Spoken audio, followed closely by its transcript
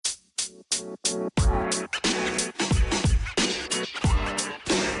Good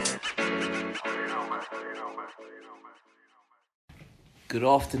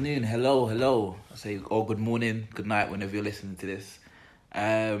afternoon, hello. I say, or good morning, good night, whenever you're listening to this.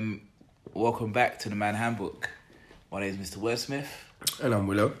 Welcome back to the Man Handbook. My name is Mr. Wordsmith. And I'm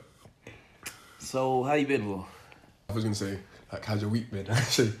Willow. So, how you been, Will? I was going to say, how's your week been?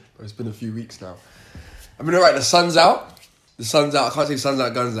 Actually, but it's been a few weeks now. I've been alright, the sun's out. I can't say sun's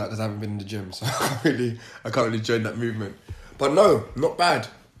out, guns out, because I haven't been in the gym, so I can't really join that movement. But no, not bad.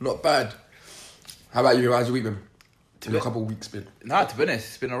 How about you? How's your week been? A couple of weeks been. No, to be honest,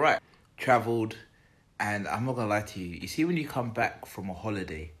 it's been alright. Travelled, and I'm not going to lie to you. You see, when you come back from a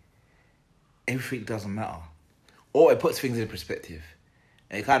holiday, everything doesn't matter. Or it puts things in perspective.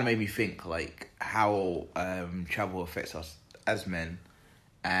 And it kind of made me think, like, how travel affects us as men,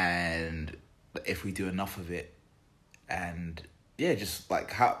 and if we do enough of it. And, yeah, just,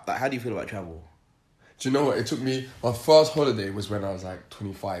 how do you feel about travel? Do you know what? It took me... My first holiday was when I was,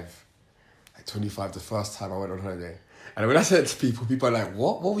 25. 25, the first time I went on holiday. And when I said it to people are like,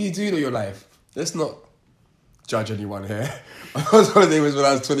 what? What were you doing in your life? Let's not judge anyone here. My first holiday was when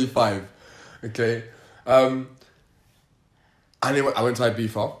I was 25. Okay? And I went to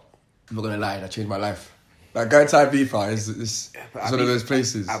Ibiza. I'm not going to lie, that changed my life. Like, going to Ibiza is one of those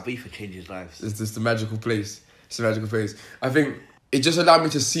places. Ibiza changes lives. It's just a magical place. It's a magical place. I think it just allowed me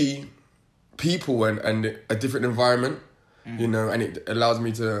to see people and a different environment, you know, and it allows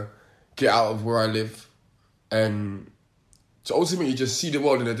me to get out of where I live and to ultimately just see the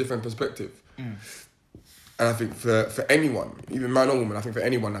world in a different perspective. And I think for anyone, even man or woman, I think for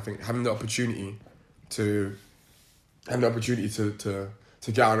anyone, having the opportunity to get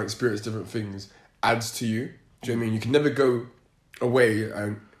out and experience different things adds to you. Do you know what I mean? You can never go away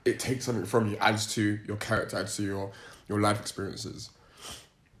and it takes something from you, adds to your character, adds to your life experiences.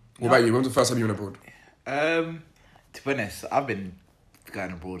 What about you? When was the first time you went abroad? To be honest, I've been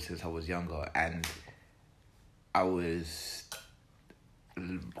going abroad since I was younger, and I was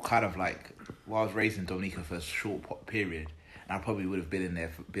kind of I was raised in Dominica for a short period, and I probably would have been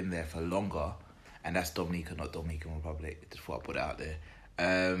there for longer, and that's Dominica, not Dominican Republic. Just thought I'd put it out there.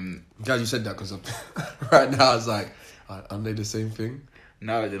 Glad you said that, because right now I was like, aren't they the same thing?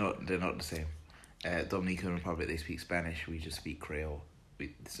 No, they're not the same. Dominican Republic, they speak Spanish. We just speak Creole,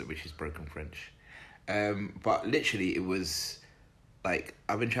 which is broken French. But literally, it was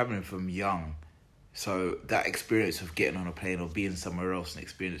I've been traveling from young, so that experience of getting on a plane or being somewhere else and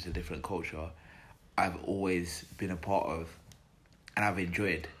experiencing a different culture, I've always been a part of, and I've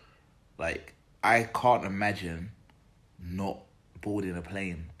enjoyed. I can't imagine not boarding a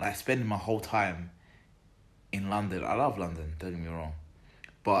plane. Spending my whole time in London. I love London, don't get me wrong,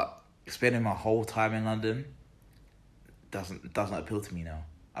 but spending my whole time in London doesn't appeal to me now.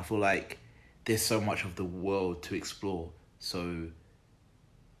 I feel like there's so much of the world to explore, so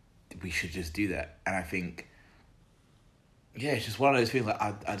we should just do that. And I think, yeah, it's just one of those things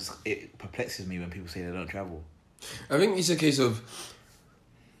it perplexes me when people say they don't travel. I think it's a case of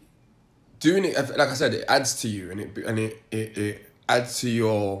doing it. Like I said, it adds to you, and it adds to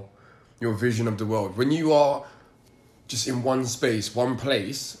your vision of the world. When you are just in one space, one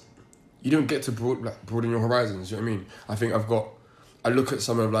place, you don't get to broaden your horizons. You know what I mean? I think I look at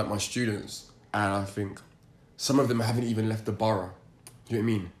some of my students, and I think some of them haven't even left the borough. Do you know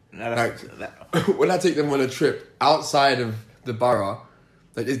what I mean? No, when I take them on a trip outside of the borough,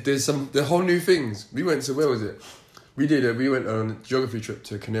 there's whole new things. We went to, where was it? We went on a geography trip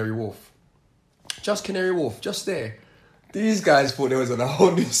to Canary Wharf. Just Canary Wharf, just there. These guys thought they was in a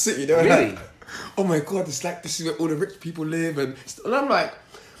whole new city. They were really? Oh my God, this is where all the rich people live. And I'm like,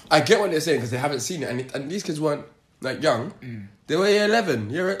 I get what they're saying because they haven't seen it. And these kids weren't young. They were year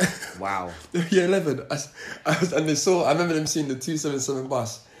 11. Wow. They were year 11. I remember them seeing the 277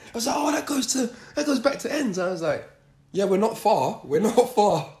 bus. I was like, oh, that goes back to Ends. I was like, yeah, we're not far. We went on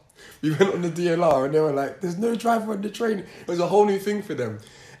the DLR and they were like, there's no driver on the train. It was a whole new thing for them.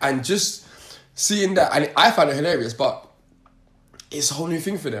 And just seeing that, and I found it hilarious, but it's a whole new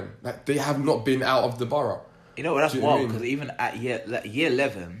thing for them. They have not been out of the borough. You know, that's wild, because even at year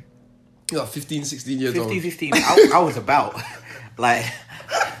 11... You're 15, 16 years old. 15, 16, I was about. In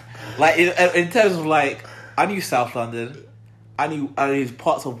terms of I knew South London, I knew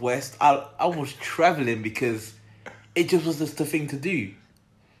parts of West. I was travelling because it just was just the thing to do.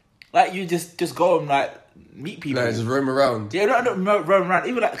 You just go and meet people. Just roam around. Yeah, no, roam around.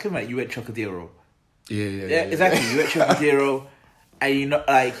 Even come on, you went Chocodero. Yeah, exactly. You went Chocodero, and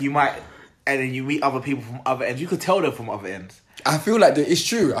you might, and then you meet other people from other ends. You could tell them from other ends. I feel like it's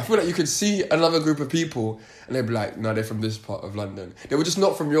true. I feel like you could see another group of people and they'd be like, no, they're from this part of London. They were just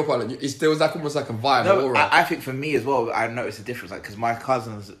not from your part. Like, there was like almost like a vibe. No, aura. I think for me as well, I noticed a difference. Like, because my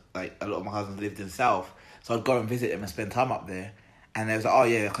cousins, like a lot of my cousins lived in South, so I'd go and visit them and spend time up there. And they was like, oh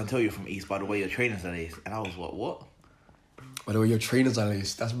yeah, I can tell you're from East by the way your trainers are laced. And I was like, what? By the way, your trainers are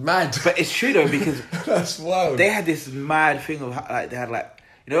laced. That's mad. But it's true though, because that's wild. They had this mad thing of like they had like,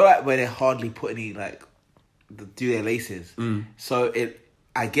 you know, like where they hardly put any like do their laces. So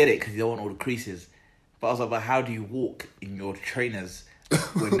I get it because you don't want all the creases. But I was like, but how do you walk in your trainers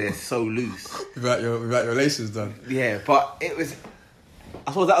when they're so loose? without your laces done. Yeah, but it was.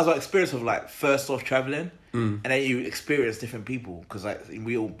 I suppose that was our experience of like first off traveling, and then you experience different people because like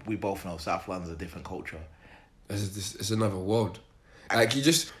we both know South London's a different culture. It's another world. Like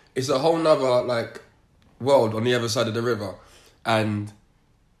it's a whole nother like world on the other side of the river, and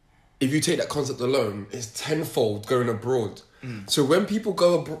if you take that concept alone, it's tenfold going abroad. So when people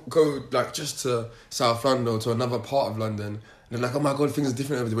go like just to South London or to another part of London, they're like, oh my God, things are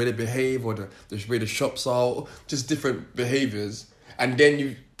different, the way they behave or the way the shops are, just different behaviours. And then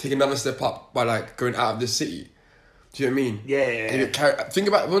you take another step up by like going out of the city. Do you know what I mean? Yeah. Think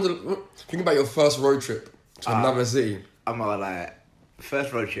about your first road trip to another city. I'm not gonna lie,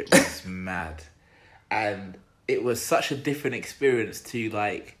 first road trip was mad, and it was such a different experience to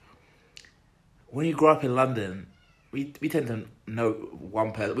like when you grow up in London. We tend to know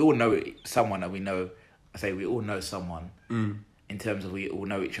one person. We all know someone that we know. I say we all know someone in terms of we all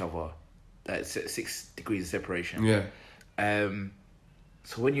know each other. That's 6 degrees of separation. Yeah.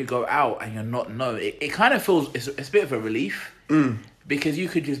 So when you go out and you're not known, it kind of feels it's a bit of a relief because you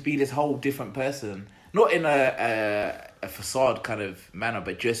could just be this whole different person, not in a facade kind of manner,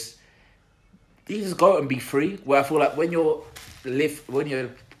 but just you just go out and be free. Where I feel like when you're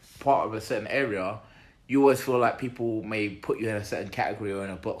part of a certain area, you always feel like people may put you in a certain category or in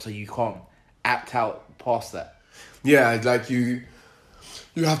a box, so you can't act out past that. Yeah, like you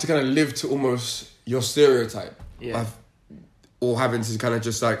have to kind of live to almost your stereotype. Yeah. Or having to kind of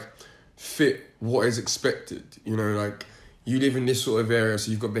just like fit what is expected. You know, like you live in this sort of area, so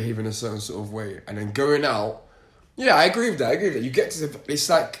you've got to behave in a certain sort of way. And then going out, yeah, I agree with that. It's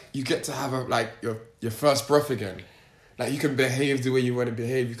like you get to have your first breath again. Like you can behave the way you want to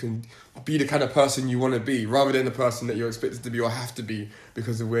behave. You can be the kind of person you want to be, rather than the person that you're expected to be or have to be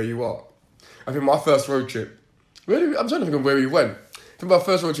because of where you are. I think my first road trip. I'm trying to think of where we went. I think my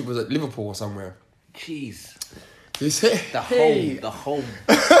first road trip was at Liverpool or somewhere. Jeez. The home.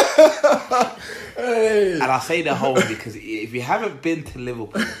 Hey. And I say the home because if you haven't been to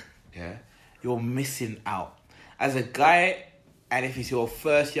Liverpool, yeah, you're missing out. As a guy, and if it's your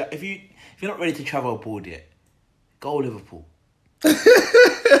first year, if you're not ready to travel abroad yet, go Liverpool.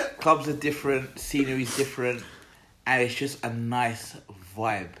 Clubs are different, scenery's different, and it's just a nice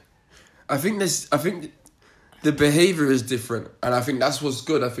vibe. I think the behaviour is different, and I think that's what's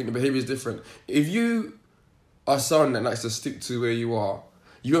good. I think the behaviour is different. If you are someone that likes to stick to where you are,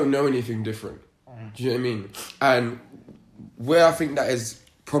 you don't know anything different. Do you know what I mean? And where I think that is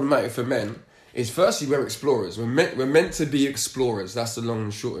problematic for men is firstly we're explorers. We're meant to be explorers. That's the long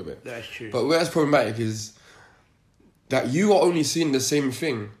and short of it. That's true. But where it's problematic is that you are only seeing the same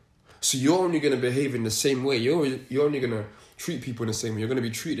thing. So you're only going to behave in the same way. You're only going to treat people in the same way. You're going to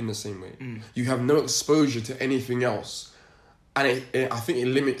be treated in the same way. You have no exposure to anything else. And I think it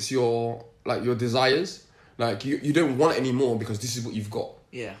limits your desires. Like, you don't want any more because this is what you've got.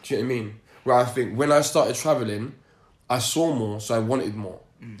 Yeah. Do you know what I mean? Where I think when I started travelling, I saw more, so I wanted more.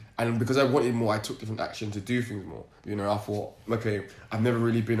 And because I wanted more, I took different action to do things more. You know, I thought, okay, I've never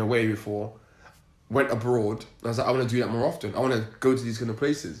really been away before. Went abroad, and I was like, I want to do that more often. I want to go to these kind of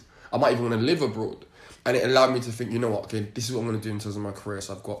places. I might even want to live abroad. And it allowed me to think, you know what, okay, this is what I'm going to do in terms of my career.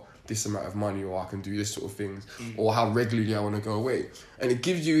 So I've got this amount of money, or I can do this sort of things, or how regularly I want to go away. And it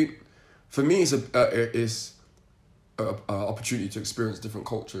gives you, for me, it's a opportunity to experience different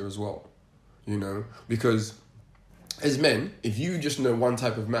culture as well. You know, because as men, if you just know one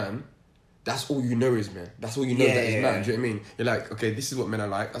type of man, that's all you know is men. That's all you know that is man. Do you know what I mean? You're like, okay, this is what men are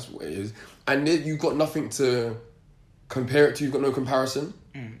like. That's what it is. And then you've got nothing to compare it to. You've got no comparison.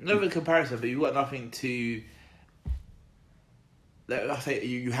 No comparison, but you've got nothing to. I say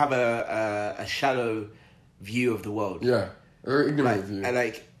you have a shallow view of the world. Yeah, or ignorant view. And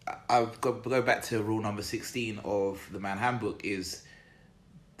like I've got go back to rule number 16 of the Man Handbook is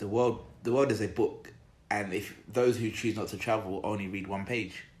the world is a book, and if those who choose not to travel only read one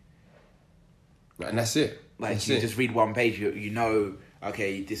page. And that's it. Just read one page, you know,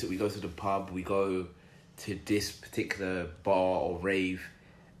 okay, we go to the pub, we go to this particular bar or rave,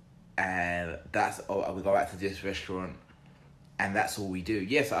 and we go out to this restaurant, and that's all we do.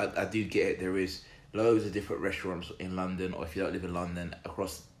 Yes, I do get it. There is loads of different restaurants in London, or if you don't live in London,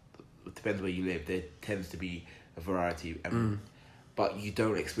 across, it depends where you live, there tends to be a variety. But you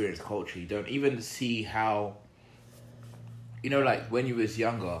don't experience culture. You don't even see how, like when you was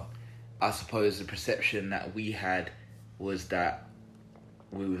younger, I suppose the perception that we had was that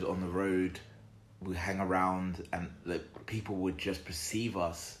we was on the road, we hang around, and people would just perceive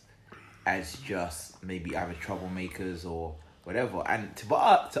us as just maybe either troublemakers or whatever. And to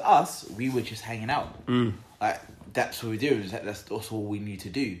us, we were just hanging out. Like, that's what we do. That's all we need to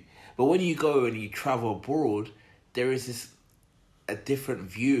do. But when you go and you travel abroad, there is a different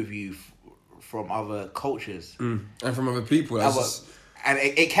view of you from other cultures. And from other people. And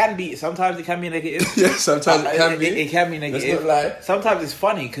it can be, sometimes it can be negative. Yeah, sometimes it can be. It can be negative. Let's not lie. Sometimes it's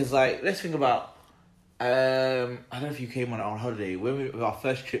funny because, like, let's think about, I don't know if you came on holiday. When our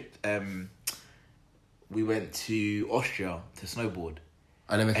first trip, we went to Austria to snowboard.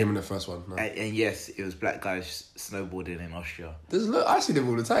 I never came on the first one. No. And yes, it was black guys snowboarding in Austria. I see them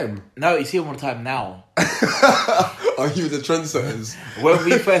all the time. No, you see them all the time now. Are you the trendsetters? When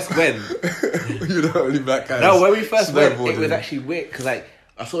we first went, you're the only black guys. No, when we first went, it was actually weird because, like,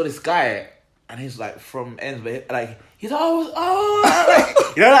 I saw this guy and he's like from ends, but like he's like, like,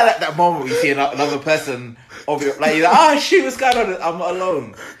 like that moment where you see another person of your, like, you're like, oh shoot, what's going on? I'm not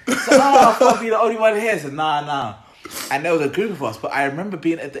alone. So, I can't be the only one here. So nah. And there was a group of us, but I remember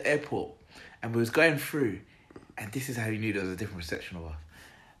being at the airport and we was going through, and this is how you knew there was a different reception of us.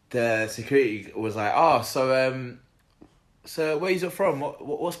 The security was like, oh, so where is it from?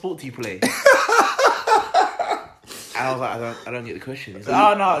 What sport do you play? And I was like, I don't get the question. He's like,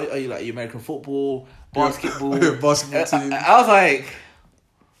 oh no, are you like American football, basketball? Basketball team. I was like,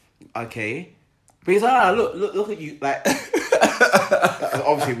 okay. But he's like, oh, look at you, like,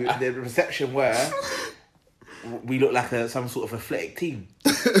 obviously the reception where we look like some sort of athletic team.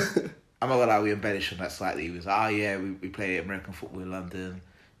 I'm not gonna lie, we embellished on that slightly. He was like, oh yeah, we play American football in London.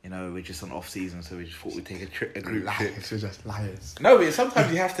 We're just on off season, so we just thought we'd take a group trip. Liars, you're just liars. No, but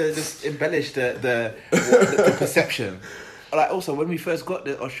sometimes you have to just embellish the perception. Like, also, when we first got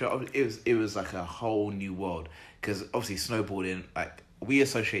to Austria, it was like a whole new world, because obviously snowboarding, like, we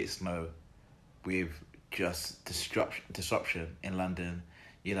associate snow with just disruption in London.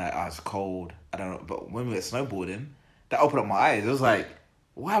 It's cold. I don't know, but when we were snowboarding, that opened up my eyes. It was like,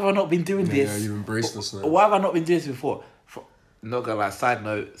 why have I not been doing this? Yeah, you embraced the snow. Why have I not been doing this before? Not gonna lie, side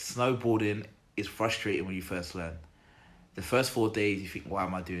note, snowboarding is frustrating when you first learn. The first 4 days, you think, why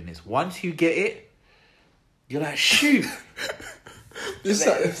am I doing this? Once you get it, you're like, shoot. This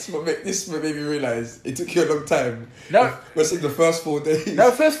made me realise it took you a long time. No. Let's say the first 4 days.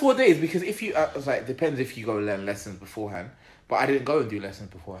 No, first 4 days, because if you, it's like, depends if you go learn lessons beforehand. But I didn't go and do lessons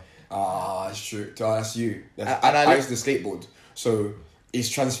before. Ah, that's true. That's you. I used to skateboard, so it's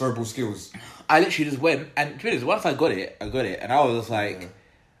transferable skills. I literally just went, and to be honest, once I got it, and I was just like,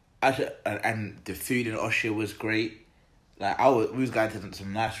 and the food in Austria was great. Like, we was going to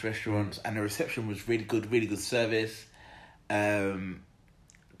some nice restaurants, and the reception was really good service. The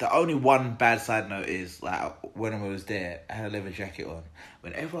only one bad side note is, like, when I was there, I had a leather jacket on.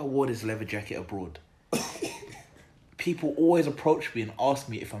 Whenever I wore this leather jacket abroad, people always approach me and ask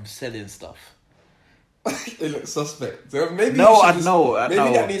me if I'm selling stuff. They look suspect. So maybe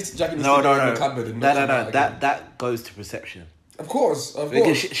that needs jacket needs to be in the cupboard. And no. That goes to perception. Of course.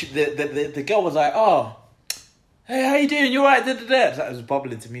 Because the girl was like, oh, hey, how you doing? You alright? So I was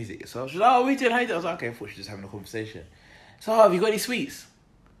bubbling to music. So she was like, oh, we doing? How you doing? I was like, okay, I thought she was just having a conversation. So, have you got any sweets?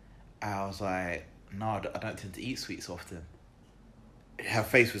 I was like, no, I don't tend to eat sweets often. Her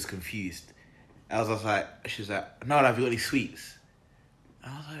face was confused. I was just like, she was like, no, have you got any sweets?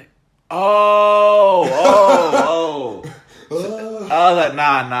 I was like, oh. So I was like,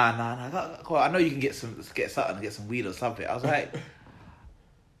 nah. Cool. I know you can get something, get some weed or something. I was like,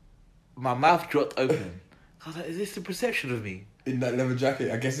 my mouth dropped open. I was like, is this the perception of me? In that leather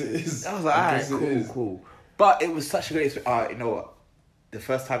jacket, I guess it is. I was like, alright, cool. But it was such a great experience. You know what? The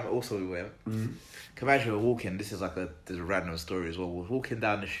first time also we went, can imagine we're walking, there's a random story as well. We're walking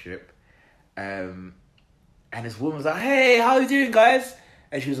down the strip, and this woman was like, hey, how you doing, guys?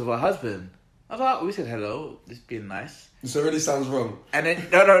 And she was with her husband. I was like, we said hello, just being nice. This already sounds wrong. And then,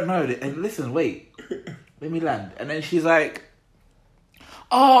 no, and listen, wait, let me land. And then she's like,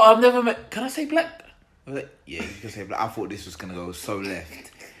 oh, I've never met, can I say black? I was like, yeah, you can say black. I thought this was going to go so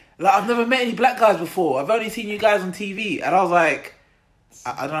left. Like, I've never met any black guys before. I've only seen you guys on TV. And I was like,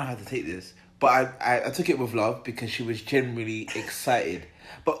 I don't know how to take this. But I took it with love because she was genuinely excited.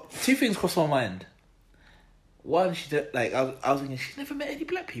 But two things crossed my mind. One, I was thinking, she's never met any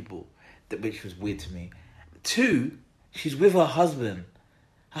black people, which was weird to me. Two, She's with her husband.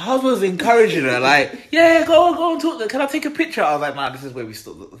 Her husband was encouraging her, like, yeah, go and talk. Can I take a picture? I was like, nah, this is where we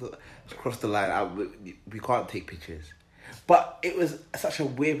cross the line. We can't take pictures. But it was such a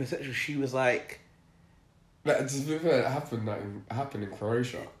weird perception. She was like... Like, to be fair, it happened in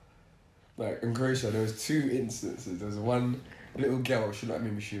Croatia. Like, in Croatia, there was 2 instances. There was one little girl,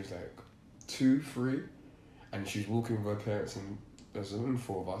 maybe she was like 2, 3, and she was walking with her parents, and there was only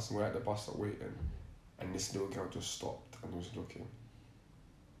 4 of us, and we're at the bus stop waiting, and this little girl just stopped and was looking.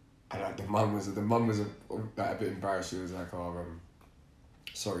 And like, the mum was like, a bit embarrassed. She was like,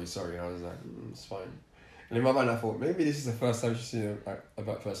 sorry. And I was like, it's fine. And in my mind, I thought, maybe this is the first time she's seen a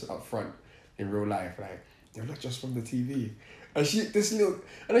black person up front in real life. Like, they're not just from the TV. And and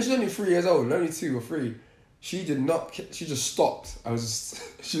then she's only 3 years old, only 2 or 3. She just stopped.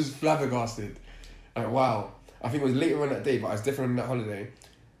 She was flabbergasted. Like, wow. I think it was later on that day, but I was definitely on that holiday.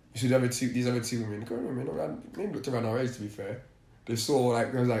 These other 2 women, maybe looked around our age, to be fair. They saw,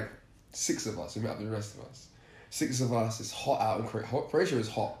 like, there was like 6 of us. We met up with the rest of us. 6 of us. It's hot out in Croatia. Croatia is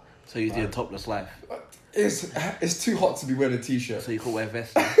hot. So you do a topless life? It's too hot to be wearing a t-shirt. So you could wear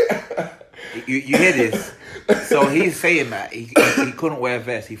vests. you hear this? So he's saying that he couldn't wear a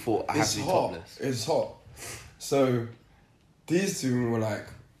vest. He thought I have to be topless. It's hot. So these 2 were like,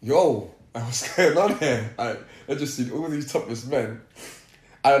 "Yo, what's going on here?" I just seen all these topless men.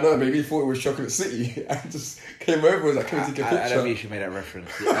 I don't know. Maybe he thought it was Chocolate City and just came over and was like, "Can we take a picture?" I don't think you should make that reference.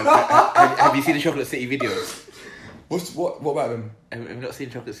 Have you seen the Chocolate City videos? What about them? Have you not seen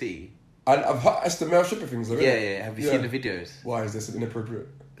Chocolate City? I've heard it's the male stripper things, though. Yeah. Have you seen the videos? Why is this inappropriate?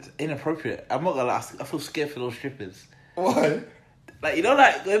 It's inappropriate. I'm not gonna lie. I feel scared for those strippers. Why? Like, you know,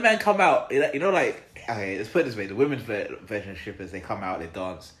 like when men come out, you know, like, okay, let's put it this way: the women's version of strippers, they come out, they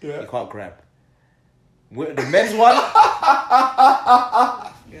dance. Yeah. You can't grab. The men's one,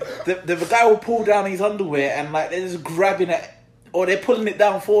 the guy will pull down his underwear and like they're just grabbing it, or they're pulling it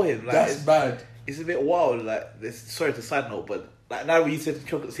down for him. Like, that's bad. It's a bit wild. Like, sorry to side note, but like now when you said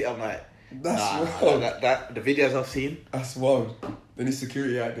Chocolate City, I'm like, that's wild. That the videos I've seen, that's wild. They need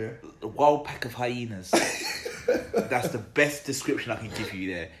security out there. A wild pack of hyenas. That's the best description I can give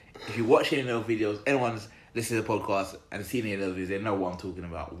you there. If you watch any of those videos, anyone's listening to the podcast and seen any of those videos, they know what I'm talking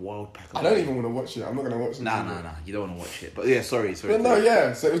about. Wild pack of hyenas. I don't even want to watch it. I'm not going to watch it. Nah. You don't want to watch it. But yeah, sorry. But no,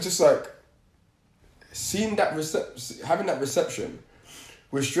 yeah. So it was just like, seeing that having that reception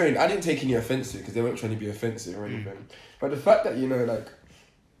was strange. I didn't take any offence to it because they weren't trying to be offensive or anything. But the fact that, you know, like,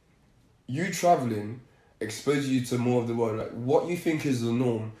 you travelling exposes you to more of the world. Like, what you think is the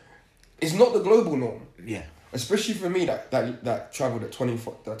norm is not the global norm. Yeah. Especially for me that travelled at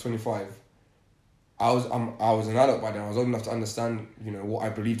 25. I was an adult by then. I was old enough to understand, you know, what I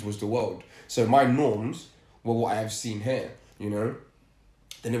believed was the world. So my norms were what I have seen here, you know.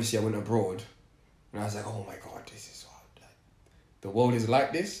 Then obviously I went abroad, and I was like, oh my god, this is wild. The world is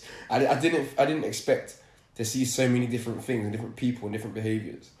like this. I didn't expect to see so many different things and different people and different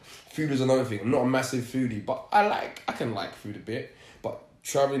behaviours. Food is another thing. I'm not a massive foodie, but I can like food a bit. But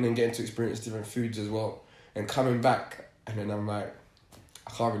travelling and getting to experience different foods as well, and coming back, and then I'm like,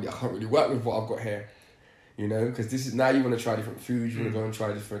 I can't really work with what I've got here, you know, because this is now you want to try different foods, you want to go and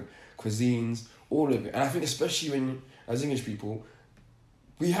try different cuisines, all of it. And I think especially when, as English people,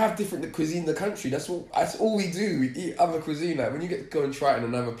 we have different cuisine in the country. That's all we do. We eat other cuisine. Like, when you get to go and try it in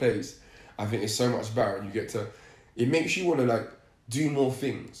another place, I think it's so much better. And it makes you want to like do more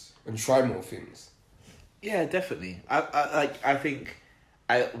things and try more things. Yeah, definitely. I think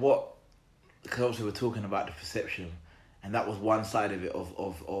because obviously we're talking about the perception, and that was one side of it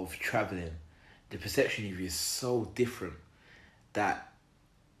of travelling. The perception of you is so different that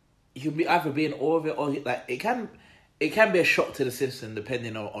you can either be in awe of it, or like it can be a shock to the system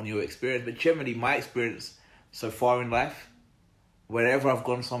depending on your experience. But generally, my experience so far in life, wherever I've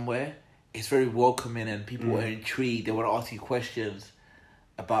gone somewhere, it's very welcoming and people are intrigued. They want to ask you questions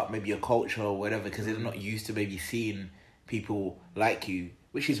about maybe your culture or whatever, because they're not used to maybe seeing people like you,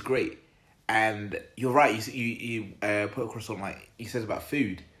 which is great. And you're right. You put across on, like you said about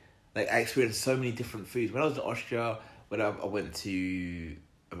food. Like, I experienced so many different foods when I was in Austria. When I went to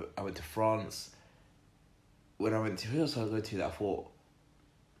France. When I went to, who else did I go to that I thought,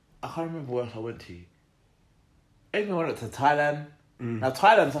 I can't remember where else I went to. Even when I went to Thailand. Now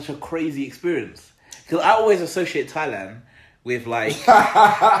Thailand's such a crazy experience because I always associate Thailand with like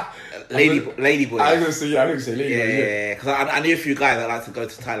lady boys. I was gonna say lady boys. Yeah, because I knew a few guys that like to go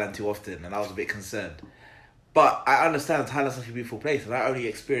to Thailand too often, and I was a bit concerned. But I understand Thailand's such a beautiful place, and I only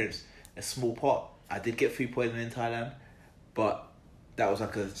experienced a small part. I did get food poisoning in Thailand, but that was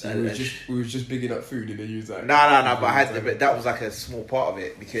like we was just bigging up food, and they use that. No. But that was like a small part of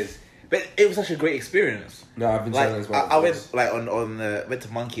it because But it was such a great experience. No, I've been like to as well. I went like went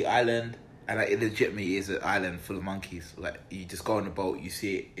to Monkey Island, and like it legitimately is an island full of monkeys. Like you just go on the boat, you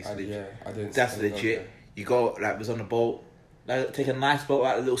see it. It's legit. I didn't. That's legit. You go like was on the boat, like take a nice boat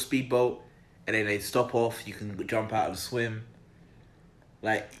out, a little speedboat, and then they stop off. You can jump out and swim.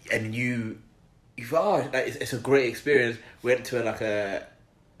 Like and you like it's a great experience. We went to like a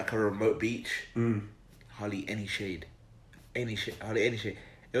remote beach. Hardly any shade, hardly any shade.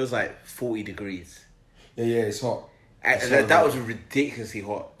 It was like 40 degrees. Yeah, it's hot. And that was ridiculously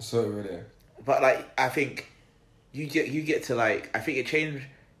hot. So really. But like I think you get to like I think it changed.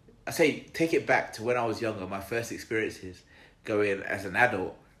 I say take it back to when I was younger. My first experiences going as an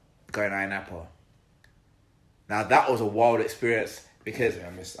adult, going Ayia Napa. Now that was a wild experience because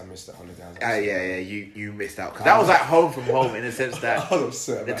I missed that holiday. You missed out because that was like home from home in the sense that I was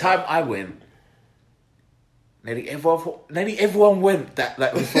upset the time I went. Nearly everyone went that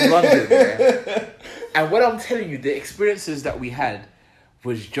like was from London, yeah? And what I'm telling you, the experiences that we had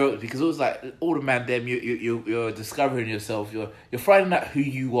was jokes because it was like all the man them you're discovering yourself, you're finding out who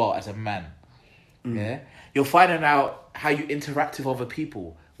you are as a man, yeah. You're finding out how you interact with other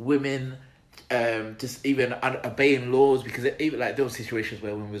people, women, just even obeying laws because even like there were situations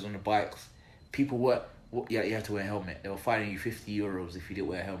where when we was on the bikes, people were you had to wear a helmet. They were fining you €50 if you didn't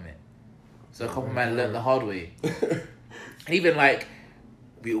wear a helmet. So a couple of men learned the hard way. Even like,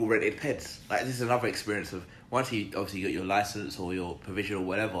 we all rented peds. Like this is another experience of, once you obviously get your license or your provisional or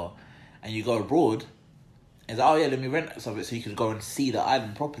whatever, and you go abroad, it's like, oh yeah, let me rent something so you can go and see the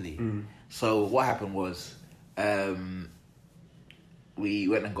island properly. So what happened was, we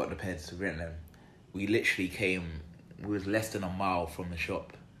went and got the peds, we rented them. We literally was less than a mile from the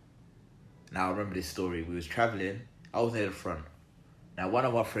shop. Now I remember this story, we was travelling, I was near the front. Now, one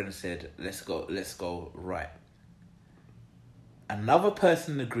of our friends said, let's go right. Another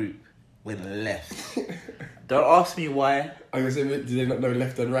person in the group went left. Don't ask me why. I was saying, did they not know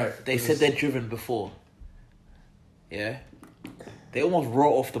left and right? They said they'd driven before. Yeah? They almost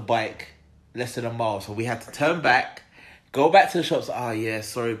rolled off the bike less than a mile. So we had to turn back, go back to the shops. Oh, yeah,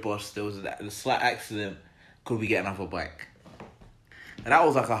 sorry, boss. There was a slight accident. Could we get another bike? And that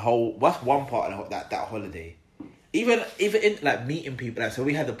was like that's one part of that holiday. Even in like meeting people, like, so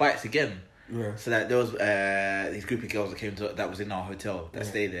we had the bikes again. Yeah. So that there was these group of girls that was in our hotel that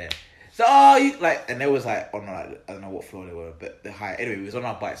stayed there. So and they was like on like I don't know what floor they were, but the high. Anyway, we was on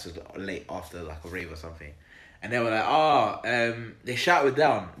our bikes late after like a rave or something, and they were like, they shouted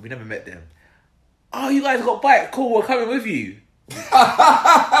down. We never met them. Oh, you guys got bike? Cool, we're coming with you.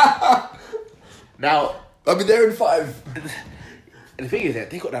 Now I'll be there in 5. The thing is that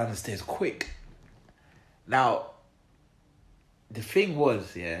they got down the stairs quick. Now. The thing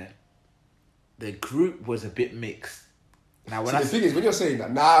was, the group was a bit mixed. Now, the thing is, when you're saying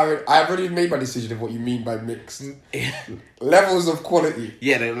that, I've already made my decision of what you mean by mixed. Levels of quality.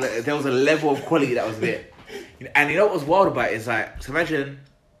 Yeah, there was a level of quality that was there. And you know what was wild about it is like, so imagine,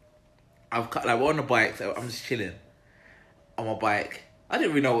 we're on the bike, so I'm just chilling on my bike. I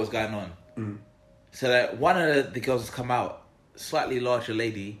didn't really know what was going on. So like, one of the girls has come out, slightly larger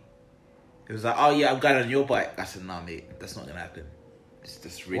lady. It was like, oh yeah, I'm going on your bike. I said, nah, mate, that's not gonna happen. It's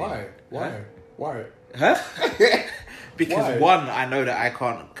just really. Why? Huh? Because Why? one, I know that I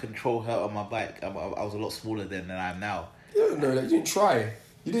can't control her on my bike. I was a lot smaller then than I am now. You don't know that. You didn't try.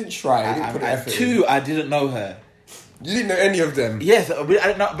 You didn't put effort two, in. I didn't know her. You didn't know any of them. Yes, I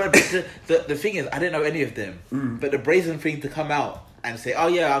didn't know. But the thing is, I didn't know any of them. But the brazen thing to come out and say, oh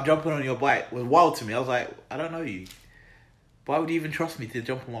yeah, I'm jumping on your bike was wild to me. I was like, I don't know you. Why would you even trust me to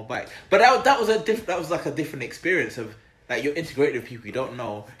jump on my bike? But that was like a different experience of like you're integrating with people you don't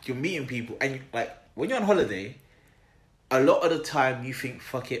know, you're meeting people, and like when you're on holiday, a lot of the time you think,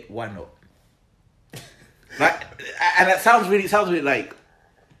 fuck it, why not? Like, and that sounds really like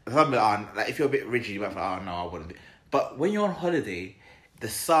if you're a bit rigid, you might think, oh no, I wouldn't be. But when you're on holiday, the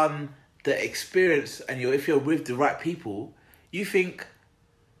sun, the experience, and if you're with the right people, you think,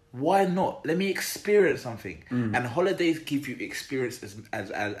 why not? Let me experience something. And holidays give you experience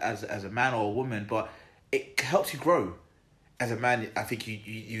as a man or a woman, but it helps you grow. As a man, I think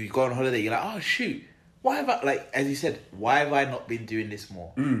you go on holiday, you're like, oh shoot, why have I, like, as you said, why have I not been doing this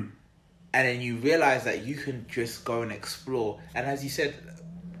more? And then you realise that you can just go and explore. And as you said,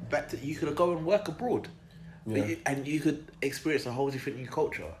 you could go and work abroad. Yeah. And you could experience a whole different new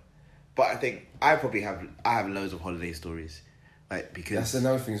culture. But I think I have loads of holiday stories. Like, because that's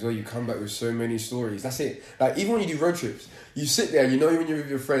another thing as well. You come back with so many stories. That's it. Like, even when you do road trips, you sit there, when you're with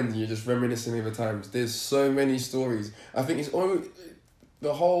your friends and you're just reminiscing over times. There's so many stories. I think it's only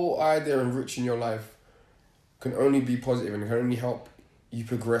the whole idea of enriching your life can only be positive and can only help you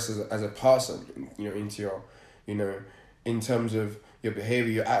progress as a person, you know, into your, you know, in terms of your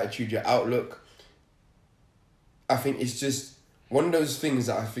behavior, your attitude, your outlook. I think it's just one of those things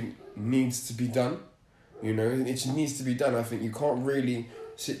that I think needs to be done. You know, it just needs to be done. I think you can't really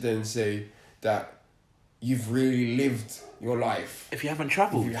sit there and say that you've really lived your life if you haven't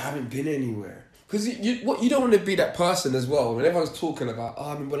travelled, if you haven't been anywhere. Because you don't want to be that person as well. When everyone's talking about,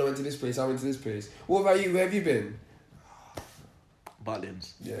 oh, I remember when I went to this place, I went to this place. What about you? Where have you been?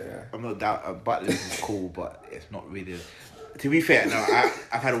 Butlins. Yeah. I'm not doubt Butlins is cool, but it's not really. To be fair, no,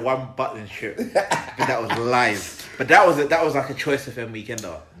 I've had one Butlins trip, but that was live. But that was like a Choice FM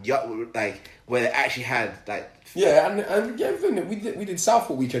weekender, like where they actually had like. Yeah, and yeah, we did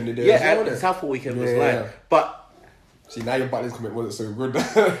Southport weekend today. Yeah, as well, and Southport weekend was yeah, live, yeah. but. See, now your Butlins comment wasn't so good. No,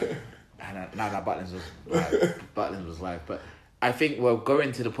 Butlins was live. Butlins was live, but I think we're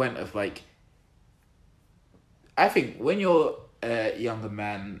going to the point of like. I think when you're a younger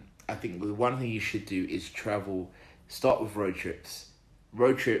man, I think the one thing you should do is travel. Start with road trips.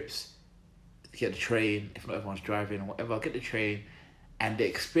 Road trips, get the train. If not everyone's driving or whatever, get the train, and the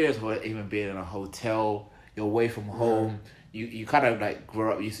experience of even being in a hotel. You're away from home. You kind of like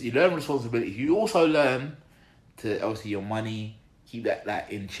grow up. You learn responsibility. You also learn to obviously your money, keep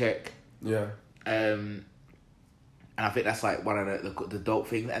that in check. Yeah. And I think that's like one of the dope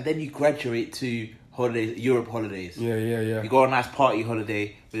things. And then you graduate to holidays, Europe holidays. Yeah. You go on a nice party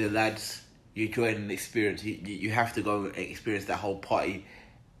holiday with the lads. You join an experience. You have to go and experience that whole party.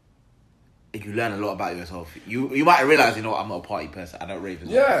 And you learn a lot about yourself. You might realise, you know, I'm not a party person. I don't rave as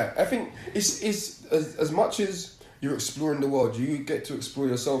well. Yeah, I think it's as much as you're exploring the world, you get to explore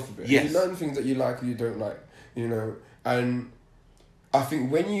yourself a bit. Yes. You learn things that you like or you don't like, you know. And I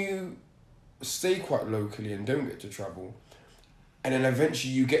think when you stay quite locally and don't get to travel, and then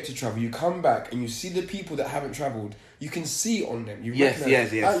eventually you get to travel, you come back and you see the people that haven't travelled, you can see on them. You Yes.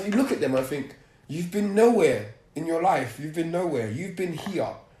 You look at them, I think, you've been nowhere in your life. You've been nowhere. You've been here.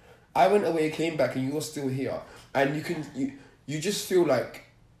 I went away, came back, and you're still here. And you just feel like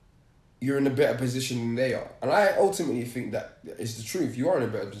you're in a better position than they are. And I ultimately think that is the truth. You are in a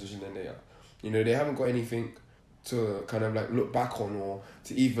better position than they are. You know, they haven't got anything to kind of like look back on or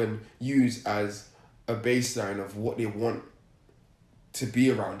to even use as a baseline of what they want to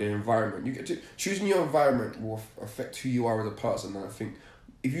be around their environment. You get to choosing your environment will affect who you are as a person, and I think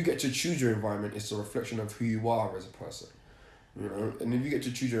if you get to choose your environment, it's a reflection of who you are as a person. You know, and if you get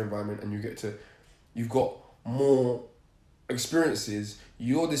to choose your environment and you've got more experiences,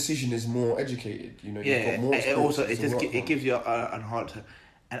 your decision is more educated. You know, you've got more experiences. It gives you an hard time,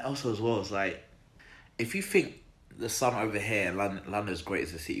 and also as well, it's like if you think the sun over here, London's great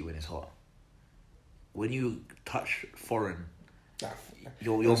as a city when it's hot. When you touch foreign.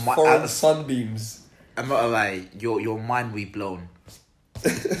 Your foreign sunbeams. I'm not gonna lie, your mind will be blown.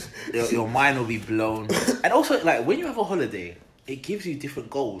 your mind will be blown. And also, like, when you have a holiday, it gives you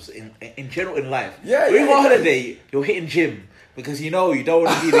different goals in general in life. When you have a holiday, you're hitting gym because you know you don't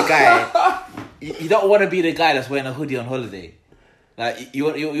want to be the guy. you don't want to be the guy that's wearing a hoodie on holiday. Like you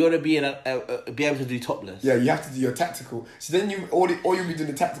want to be be able to do topless. Yeah, you have to do your tactical. So then you'll be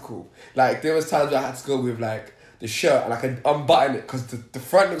doing the tactical. Like there was times where I had to go with like the shirt and I can unbutton it because the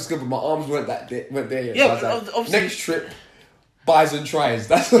front looks good, but my arms weren't there yet. Yeah, so but like, obviously, next trip, buys and tries.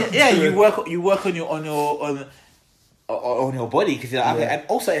 That's what you work on your body because you're like, okay. And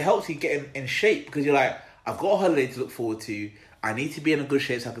also it helps you get in shape because you're like, I've got a holiday to look forward to. I need to be in a good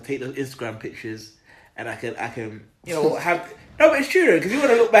shape so I can take those Instagram pictures and I can have. No, but it's true because you want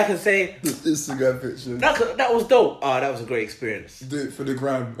to look back and say Instagram pictures. That was dope. Oh, that was a great experience. Do it for the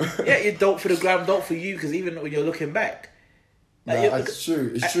gram. Yeah, you're dope for the gram, dope for you because even when you're looking back, it's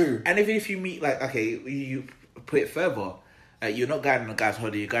true. It's true. And even if you meet like you put it further, you're not going on a guy's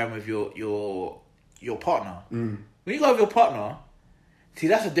holiday. You're going with your partner. Mm. When you go with your partner, see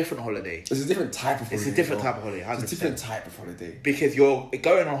that's a different holiday. It's a different type of holiday. It's a different type of holiday. 100%. It's a different type of holiday because you're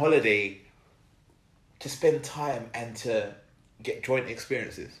going on holiday to spend time and to get joint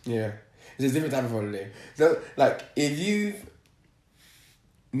experiences. Yeah, it's a different type of holiday. So, like, if you've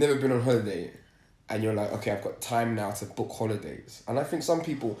never been on holiday and you're like, okay, I've got time now to book holidays, and I think some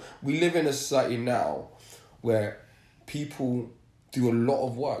people, we live in a society now where people do a lot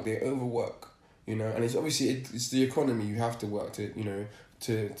of work, they overwork, you know, and it's obviously it's the economy. You have to work to, you know,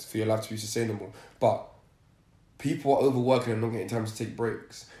 for your life to be sustainable, but people are overworking and not getting time to take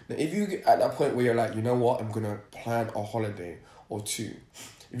breaks. Now, if you get at that point where you're like, you know what, I'm gonna plan a holiday or two.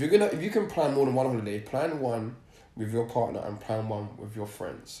 If you can plan more than one holiday, plan one with your partner and plan one with your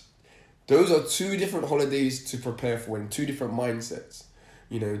friends. Those are two different holidays to prepare for and two different mindsets.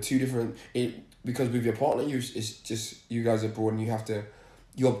 You know, because with your partner, it's just you guys are abroad and you have to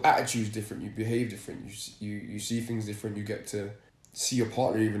your attitude's different. You behave different. You see things different. You get to see your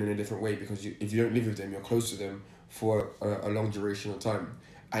partner even in a different way because if you don't live with them, you're close to them for a long duration of time.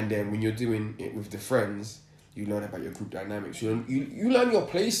 And then when you're doing it with the friends, you learn about your group dynamics. You learn your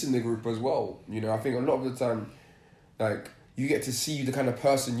place in the group as well. You know, I think a lot of the time, like, you get to see the kind of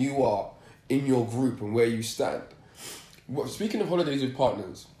person you are in your group and where you stand. Speaking of holidays with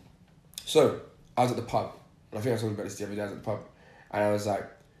partners, so I was at the pub. I think I was talking about this the other day. I was at the pub, and I was like,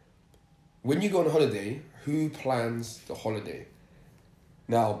 when you go on a holiday, who plans the holiday?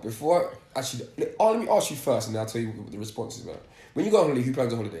 Now, before actually, let me ask you first, and then I'll tell you what the responses were. When you go on holiday, who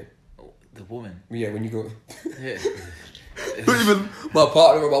plans a holiday? The woman. Yeah, when you go. Yeah. Not even my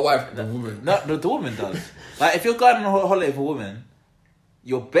partner or my wife, the woman. No, the woman does. Like, if you're going on a holiday with a woman,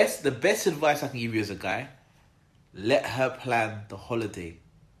 the best advice I can give you as a guy, let her plan the holiday.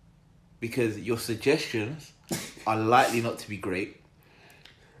 Because your suggestions are likely not to be great.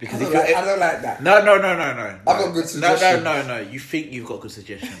 Because I don't like that. No. I've got good suggestions. No. You think you've got good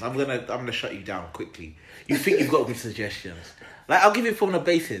suggestions. I'm gonna shut you down quickly. You think you've got good suggestions. Like, I'll give you from the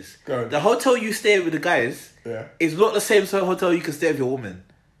basis. Go on. The hotel you stay at with the guys is not the same sort of hotel you can stay with your woman.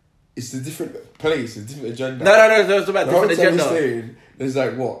 It's a different place, a different agenda. No, it's about different agenda. Staying, there's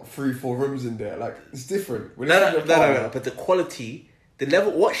like, 3-4 rooms in there. Like, it's different. No. But the quality, the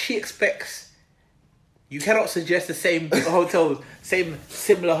level, what she expects, you cannot suggest the same hotels,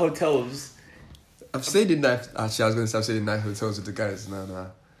 similar hotels. I've stayed in nice. Actually, I was going to say I've stayed in nice hotels with the guys.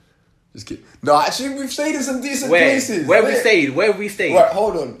 No. Just kidding. No, actually, we've stayed in some decent places. Where have we stayed? Right,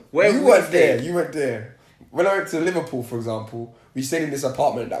 hold on. You weren't there. You weren't there. When I went to Liverpool, for example, we stayed in this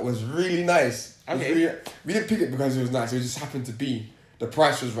apartment that was really nice. Okay. We didn't pick it because it was nice. It just happened to be. The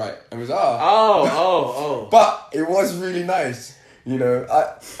price was right. And it was, Oh. But it was really nice. You know,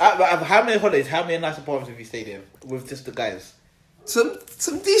 how many holidays, how many nice apartments have you stayed in with just the guys? Some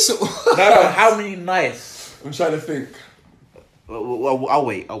decent ones. No, how many nice? I'm trying to think. Well, I'll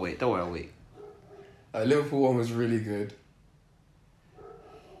wait. Don't worry, I'll wait. Liverpool one was really good.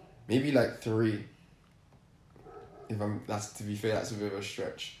 Maybe like 3. To be fair, that's a bit of a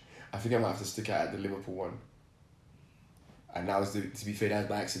stretch. I think I might have to stick out at the Liverpool one. And that was, to be fair, that was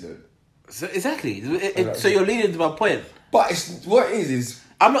by accident. So, exactly. So you're leading to my point. But what it is...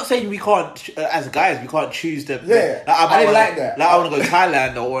 I'm not saying we can't, as guys, we can't choose to... Yeah, I didn't like that. Like, I want to go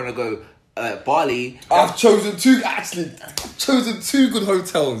Thailand or I want to go Bali. I've chosen 2 good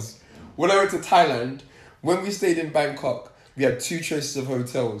hotels. When I went to Thailand, when we stayed in Bangkok, we had 2 choices of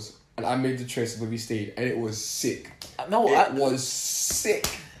hotels. And I made the choice where we stayed. And it was sick. Was sick.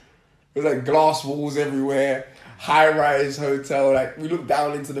 There was like glass walls everywhere. High-rise hotel. Like, we looked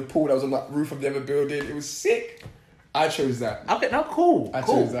down into the pool that was on the roof of the other building. It was sick. I chose that. Okay, no, cool. I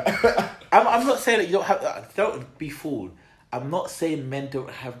chose that. I'm not saying that you don't have... Don't be fooled. I'm not saying men don't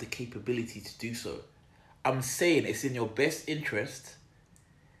have the capability to do so. I'm saying it's in your best interest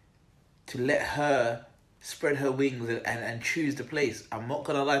to let her spread her wings and choose the place. I'm not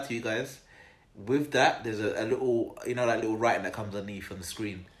going to lie to you guys. With that, there's a little... You know, that little writing that comes underneath on the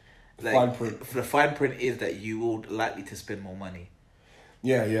screen. Like, fine print. The fine print is that you will likely to spend more money.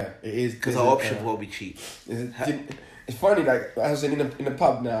 Yeah, it is. Because our options will be cheap. It's funny, like, I was saying in the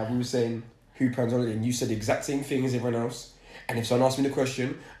pub now, we were saying who plans holiday, and you said the exact same thing as everyone else. And if someone asked me the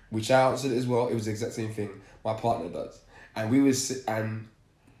question, which I answered as well, it was the exact same thing. My partner does. And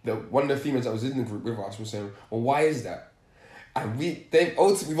one of the females that was in the group with us was saying, well, why is that? And we've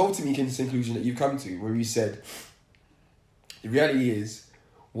ultimately came to the conclusion that you've come to, where we said, the reality is,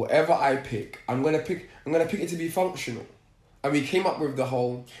 whatever I pick, I'm gonna pick it to be functional. And we came up with the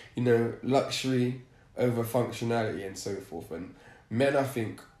whole, luxury over functionality and so forth. And men, I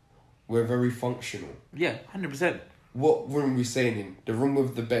think, we're very functional. Yeah, 100%. What room are we staying in? The room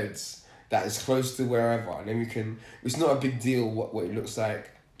with the beds that is close to wherever, and then it's not a big deal what it looks like.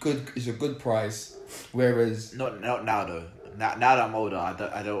 It's a good price. Whereas not now though. Now that I'm older,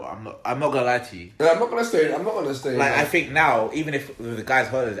 I'm not gonna lie to you. I'm not gonna stay. Like, I think now, even if with the guys'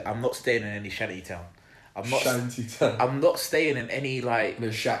 holidays, I'm not staying in any shanty town. I'm not staying in any in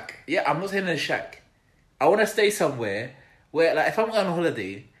a shack. Yeah, I'm not staying in a shack. I want to stay somewhere where, like, if I'm going on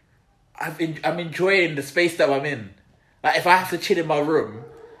holiday, I'm enjoying the space that I'm in. Like, if I have to chill in my room,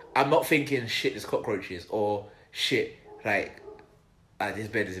 I'm not thinking, shit, there's cockroaches, or shit, like this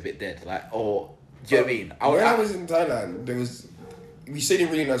bed is a bit dead, like, or do you know what I mean? When I was in Thailand, we stayed in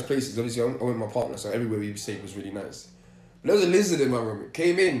really nice places. Obviously, I went with my partner, so everywhere we stayed was really nice. But there was a lizard in my room. It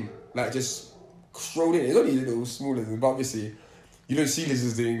came in, like, just strolled in. It's only a little small lizard, but obviously, you don't see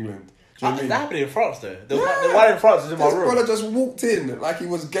lizards in England. Do you know what I mean? That happened in France though. The one in France is in my This room. brother just walked in like he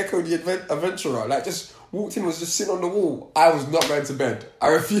was Gecko the Adventurer. Like just walked in, was just sitting on the wall. I was not going to bed. I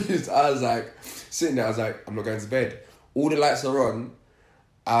refused. I was like sitting there. I was like, I'm not going to bed. All the lights are on.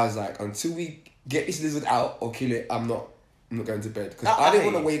 I was like, until we get this lizard out or kill it, I'm not going to bed because I didn't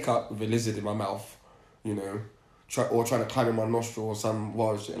want to wake up with a lizard in my mouth, you know, trying to climb in my nostril or some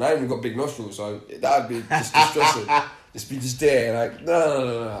wild shit. And I haven't even got big nostrils, so that would be just distressing. Just be there, like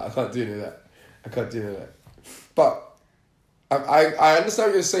no, I can't do any of that. I can't do any of that. But I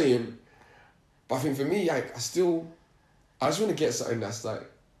understand what you're saying, but I think for me, like I just want to get something that's like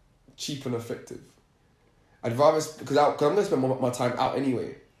cheap and effective. I'd rather because I'm gonna spend my time out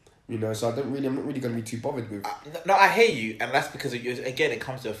anyway, you know. So I'm not really gonna be too bothered with. No, I hear you, and that's because again, it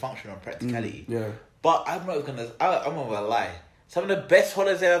comes to a functional practicality. Yeah. But I'm not gonna lie. Some of the best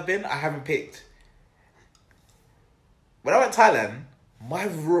holidays I've been, I haven't picked. When I went to Thailand, my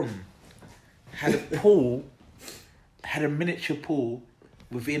room had a pool, had a miniature pool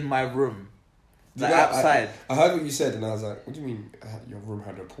within my room. Like outside. I heard what you said, and I was like, "What do you mean your room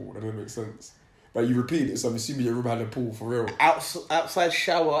had a pool? That doesn't make sense." But you repeat it, so I'm assuming your room had a pool for real. Outside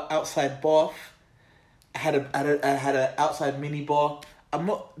shower, outside bath. I had a outside mini bar.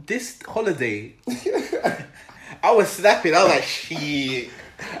 This holiday. I was snapping. I was like, shit.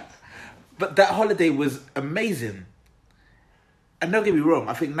 But that holiday was amazing. And don't get me wrong.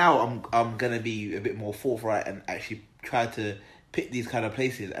 I think now I'm gonna be a bit more forthright and actually try to pick these kind of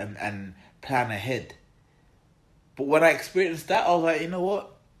places and plan ahead. But when I experienced that, I was like, you know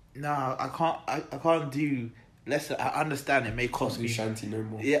what? No, I can't do less. I understand it may cost me. Shanty no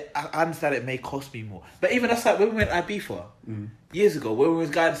more. Yeah, I understand it may cost me more. But even that's like when we went to Ibiza years ago, when we was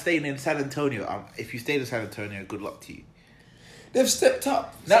guys staying in San Antonio. If you stayed in San Antonio, good luck to you. They've stepped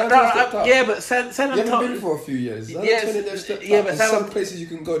up. Stepped up. Yeah, but San Antonio. You haven't been for a few years. They've stepped up. But some places you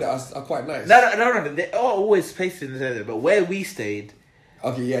can go that are quite nice. No. There are always places in San Antonio, but where we stayed.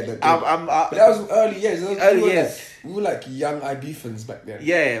 Okay, yeah. But that was early years. We were like young Ibifans back then.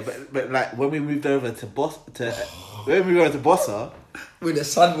 Yeah, but like when we moved over to when we went to Bossa, when the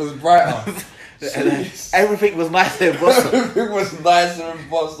sun was brighter, everything was nicer in Bossa. Everything was nicer in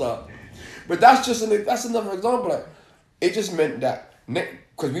Bossa. But that's another example. Like, it just meant that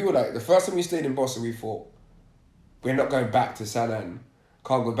because we were like the first time we stayed in Bossa, we thought we're not going back to San An,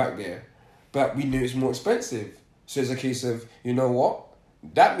 can't go back there. But we knew it's more expensive, so it's a case of, you know what?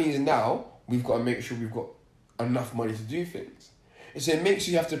 That means now we've got to make sure we've got enough money to do things. So it makes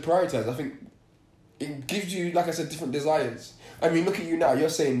you have to prioritize. I think it gives you, like I said, different desires. I mean, look at you now. You're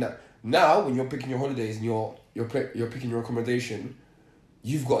saying that now when you're picking your holidays and you're picking your accommodation,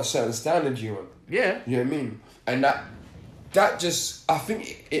 you've got a certain standard you want. Yeah. You know what I mean? And that just, I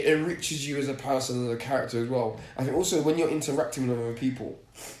think it enriches you as a person, as a character as well. I think also when you're interacting with other people,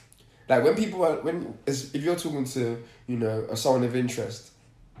 like if you're talking to, you know, someone of interest,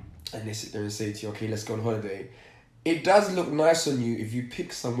 and they sit there and say to you, okay, let's go on holiday, it does look nice on you if you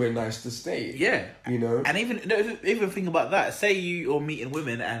pick somewhere nice to stay. Yeah. You know? And even think about that. Say you're meeting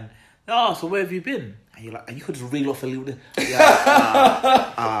women and, so where have you been? And you're like, and you could just reel off a little bit.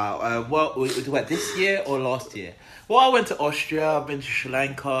 What, this year or last year? Well, I went to Austria, I've been to Sri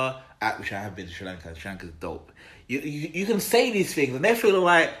Lanka, which I have been to Sri Lanka. Sri Lanka's dope. You can say these things and they're feeling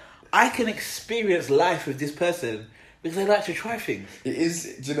like, I can experience life with this person because they like to try things. It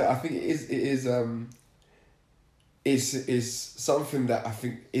is, do you know, I think is something that I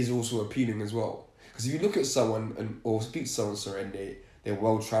think is also appealing as well. Because if you look at someone or speak to someone, and they're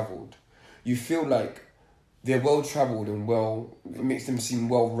well-travelled, you feel like they're well-travelled and it makes them seem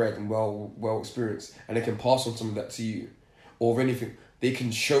well-read and well-experienced, and they can pass on some of that to you. Or if anything, they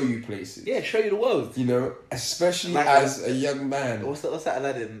can show you places. Yeah, show you the world. You know, especially like, as a young man. What's that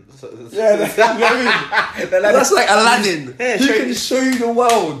Aladdin? Yeah, that's like Aladdin. Yeah, he can show you the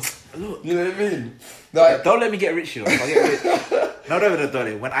world. Look, you know what I mean? Like, don't let me get rich, yo. If I get rich, not over the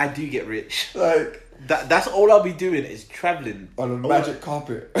dollar. When I do get rich, like that's all I'll be doing is traveling on a magic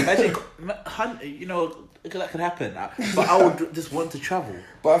carpet. You know, that could happen. But I would just want to travel.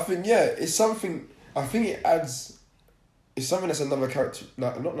 But I think it's something. I think it adds. It's something that's another character,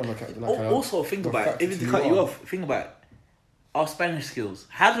 not another character. Like also, think about it. Even to cut you off, think about it. Our Spanish skills.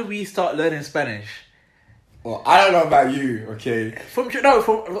 How did we start learning Spanish? Well, I don't know about you, okay? From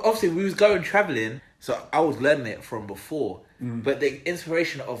obviously we was going traveling, so I was learning it from before. But the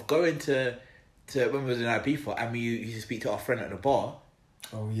inspiration of going to when we was in Ibiza and we used to speak to our friend at the bar.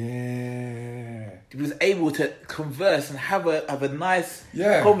 Oh yeah. We was able to converse and have a nice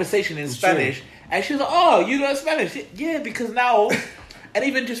conversation in Spanish. True. And she was like, "Oh, you learn Spanish?" Yeah, because now, and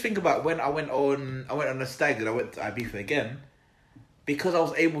even just think about when I went on a stag and I went to Ibiza again. because I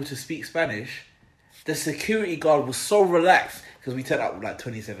was able to speak Spanish, the security guard was so relaxed because we turned up with like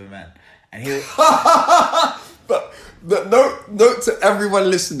 27 men, and he. But note to everyone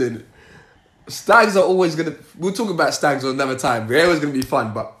listening. Stags are always gonna. We'll talk about stags another time. They're always gonna be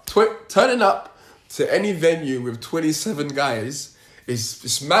fun, but turning up to any venue with 27 guys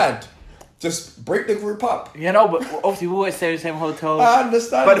is mad. Just break the group up. You know, but obviously we always stay in the same hotel. I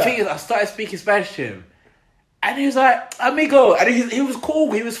understand. But the thing is, I started speaking Spanish to him, and he was like, "Amigo," and he was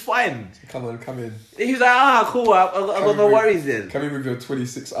cool. He was fine. Come in. He was like, cool. I got no worries then. Come in with your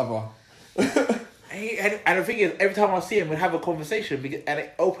 26 other. And the thing is, every time I see him, we'd have a conversation, and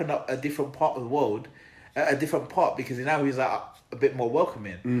it opened up a different part of the world, a different part, because now he's like a bit more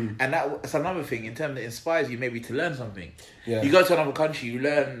welcoming. And that's another thing in terms that inspires you maybe to learn something. Yeah. You go to another country,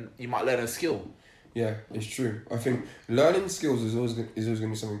 you might learn a skill. Yeah, it's true. I think learning skills is always going to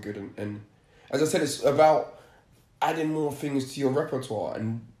be something good, and as I said, it's about adding more things to your repertoire,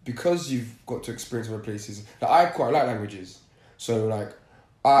 and because you've got to experience other places. Like, I quite like languages, so like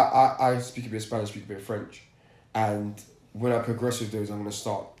I speak a bit of Spanish, speak a bit of French, and when I progress with those, I'm going to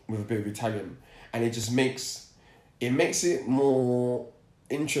start with a bit of Italian, and it just makes it more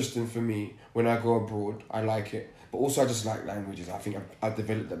interesting for me when I go abroad. I like it, but also I just like languages. I think I've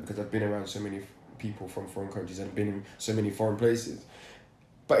developed them because I've been around so many people from foreign countries and been in so many foreign places.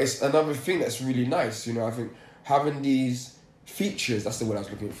 But it's another thing that's really nice, you know. I think having these features, that's the word I was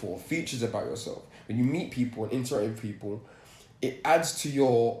looking for, features about yourself. When you meet people and interact with people, it adds to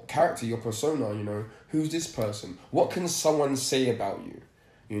your character, your persona, you know. Who's this person? What can someone say about you?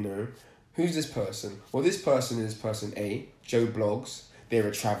 You know, who's this person? Well, this person is person A, Joe Blogs. They're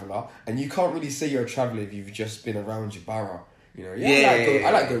a traveller. And you can't really say you're a traveller if you've just been around your borough. You know,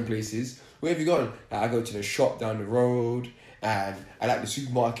 I like going places. Where have you gone? Like, I go to the shop down the road, and I like the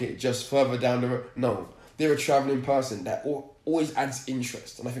supermarket just further down the road. No, they're a travelling person that always adds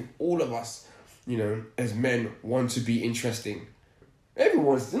interest. And I think all of us, you know, as men, want to be interesting.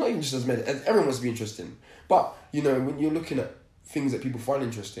 Everyone's, not even just as men, everyone wants to be interesting. But, you know, when you're looking at things that people find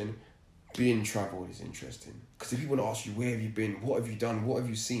interesting, being travelled is interesting. Because if people ask you, where have you been? What have you done? What have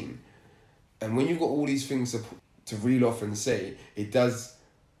you seen? And when you've got all these things to reel off and say, it does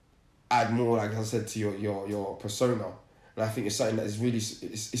add more, like I said, to your persona. And I think it's something that is really,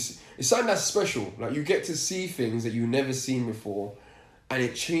 it's something that's special. Like, you get to see things that you've never seen before, and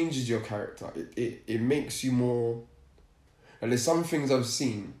it changes your character. It makes you more... And there's some things I've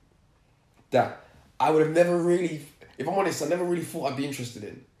seen that I would have never really... If I'm honest, I never really thought I'd be interested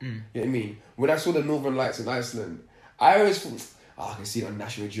in. You know what I mean? When I saw the Northern Lights in Iceland, I always thought, I can see it on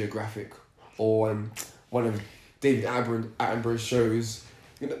National Geographic or one of David Attenborough's shows.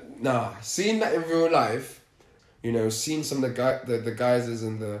 You know, nah, seeing that in real life, you know, seeing some of the geysers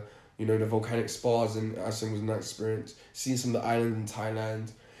and the, you know, the volcanic spas in Iceland was a nice experience. Seeing some of the islands in Thailand,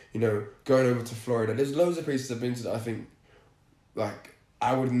 you know, going over to Florida. There's loads of places I've been to that I think, like,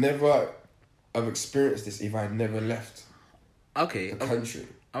 I would never have experienced this if I had never left the country.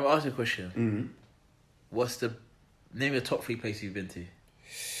 I'll ask you a question. Mm-hmm. What's the name of the top 3 places you've been to?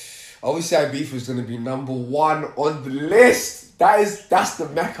 Obviously, Ibiza is going to be number 1 on the list. That's the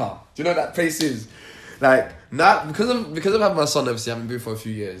Mecca. Do you know what that place is? Like, now, because I've had my son, obviously, I've been for a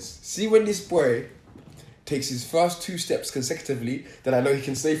few years. See, when this boy takes his first 2 steps consecutively, then I know he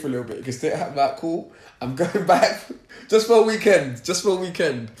can stay for a little bit. He can stay at that, cool. I'm going back just for a weekend. So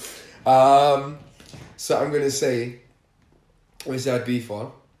I'm going to say, obviously,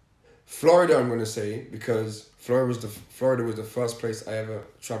 Ibiza. Florida, I'm going to say, because Florida was the first place I ever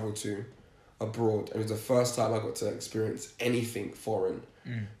travelled to abroad. It was the first time I got to experience anything foreign.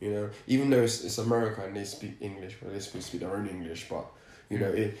 You know, even though it's America and they speak English, well, they speak their own English, but you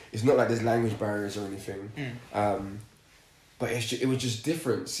know, it's not like there's language barriers or anything. But it was just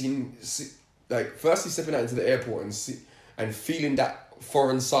different. Seeing like, firstly stepping out into the airport and feeling that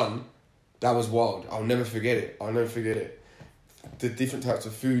foreign sun, that was wild. I'll never forget it. The different types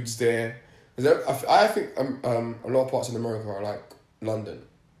of foods there. I think a lot of parts in America are like London,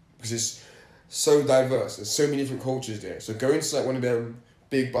 because it's so diverse. There's so many different cultures there. So going to like one of them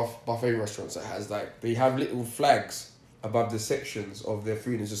big buffet restaurants that has like, they have little flags above the sections of their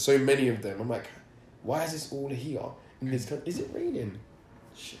food. There's just so many of them. I'm like, why is this all here in this country? Is it raining?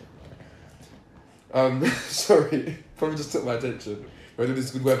 Shit. Sorry, probably just took my attention. I did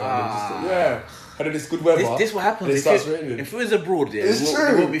this good weather. I did this good weather. This what happens. It starts raining. If it was abroad, yeah, it's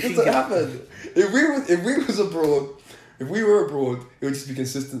true. What we It's what happened. If we were abroad, it would just be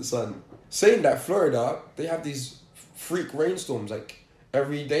consistent sun. Saying that, Florida, they have these freak rainstorms like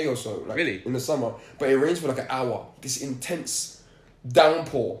every day or so, like really? In the summer. But it rains for like an hour. This intense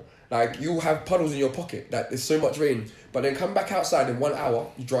downpour, Like, you have puddles in your pocket. That there's so much rain. But then come back outside in 1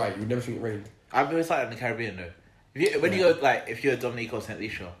 hour, you dry. You would never think it rained. I've been like in the Caribbean though. When you go, like, if you're Dominica or St.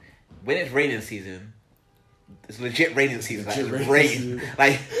 Lucia, when it's raining season, it's legit raining season. Like, rain.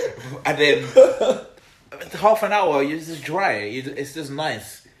 Like, and then half an hour, you're just dry. It's just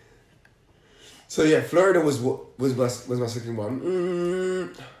nice. So yeah, Florida was my second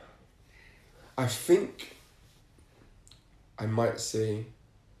one. I think I might say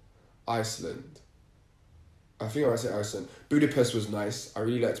Iceland. Budapest was nice. I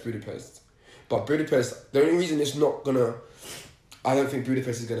really liked Budapest. But Budapest, the only reason I don't think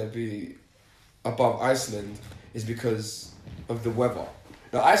Budapest is gonna be above Iceland is because of the weather.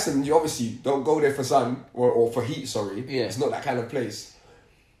 Now, Iceland, you obviously don't go there for sun or for heat, sorry. Yeah. It's not that kind of place.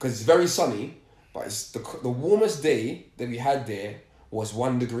 Because it's very sunny, but it's the warmest day that we had there was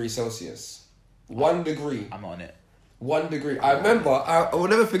 1 degree Celsius. 1 degree. I'm on it. 1 degree. I remember, I will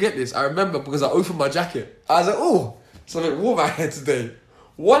never forget this. I remember because I opened my jacket. I was like, oh, something warm out here today.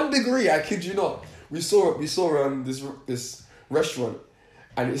 1 degree, I kid you not. We saw this restaurant,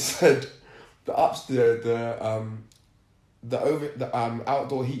 and it said the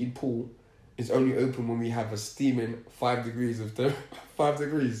outdoor heated pool is only open when we have a steaming 5 degrees of 5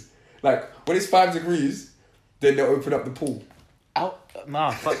 degrees. Like, when it's 5 degrees, then they'll open up the pool.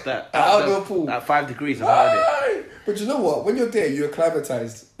 Nah, fuck that. Outdoor pool. At 5 degrees, I've heard it. But you know what? When you're there, you're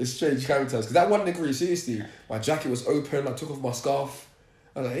acclimatized. It's strange, acclimatized. Because that 1 degree, seriously, my jacket was open. I took off my scarf.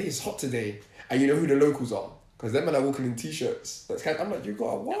 I was like, hey, it's hot today. And you know who the locals are? Because them men are walking in t-shirts. I'm like, you got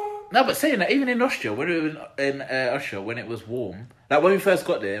a what? No, but saying that, even in Austria, when we were in Austria, when it was warm, like when we first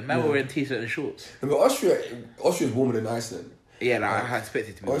got there, man, we were in t-shirt and shorts. But Austria's warmer than Iceland. Yeah, like, I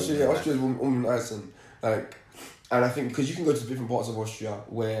expected it to be Austria's warmer than Iceland. Like, and I think because you can go to different parts of Austria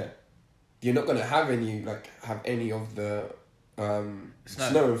where you're not gonna have any of the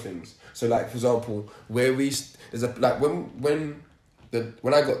snow and things. So, like, for example, where there's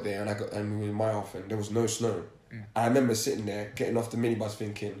when I got there and we were in Meyerhofen, there was no snow. I remember sitting there getting off the minibus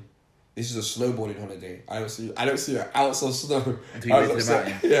thinking, this is a snowboarding holiday. I don't see an ounce of snow. Until you went to the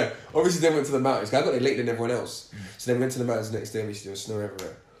mountain. Yeah, obviously they went to the mountains. 'Cause I got there later than everyone else. So then we went to the mountains the next day. Obviously there was snow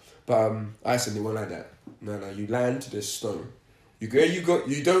everywhere. But Iceland, it wasn't like that. No, you land, there's snow.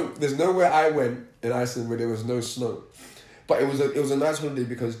 There's nowhere I went in Iceland where there was no snow. But it was a nice holiday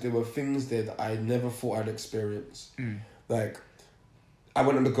because there were things there that I never thought I'd experience. Like, I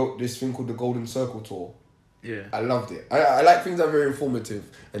went on this thing called the Golden Circle tour. Yeah. I loved it. I like things that are very informative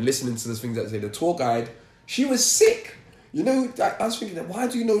and listening to the things that say. The tour guide, she was sick. You know, I was thinking, why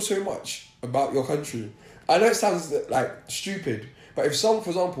do you know so much about your country? I know it sounds like stupid, but for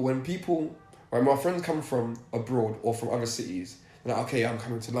example, when my friends come from abroad or from other cities, they're like, okay, I'm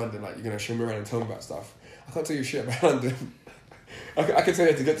coming to London, like, you're going to show me around and tell me about stuff. I can't tell you shit about London. I can tell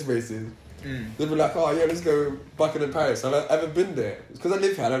you how to get to places. They'll be like, oh yeah, let's go Buckingham Paris. I haven't been there. It's because I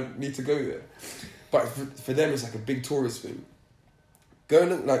live here, I don't need to go there. But for them, it's like a big tourist thing.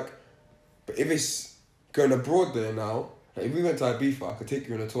 But if it's going abroad there now, like if we went to Ibiza, I could take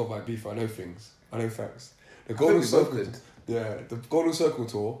you on a tour of Ibiza. I know things. I know facts. The Golden Circle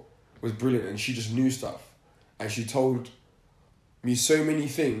tour was brilliant, and she just knew stuff, and she told me so many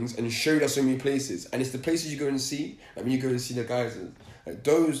things and showed us so many places. And it's the places you go and see. Like when you go and see the geysers, like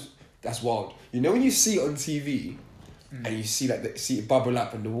those, that's wild. You know when you see it on TV, and you see it bubble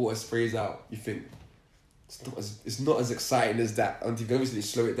up and the water sprays out, you think it's not as exciting as that on TV. Obviously they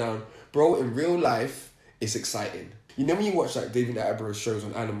slow it down, bro. In real life, it's exciting. You know when you watch like David Attenborough's shows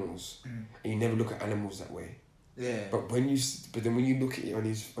on animals, and you never look at animals that way. Yeah. But then when you look at it on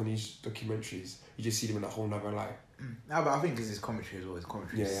these documentaries, you just see them in a whole nother light. No, but I think because it's commentary as well. It's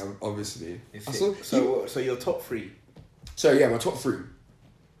commentary. Yeah, obviously. So your top three. So yeah, my top three: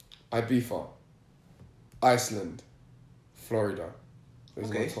 Ibiza, Iceland, Florida.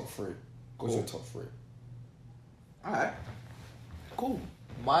 Those are my top three. Those are top three. Alright. Cool.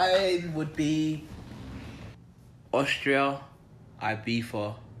 Mine would be Austria,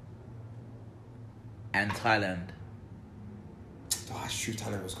 Ibiza, and Thailand. Oh, that's true.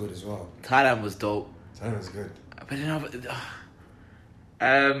 Thailand was good as well. Thailand was dope. Thailand was good. But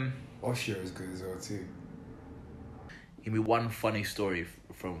then Austria was good as well too. Give me one funny story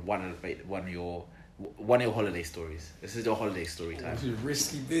from one of your holiday stories. This is your holiday story time. This is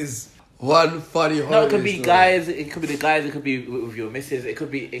risky biz. One funny holiday. No, it could be story. guys. It could be the guys. It could be with your missus. It could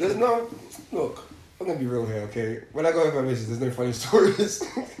be. Look. I'm gonna be real here, okay? When I go with my missus, there's no funny stories.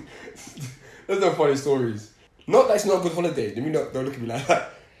 There's no funny stories. Not that it's not a good holiday. Don't look at me like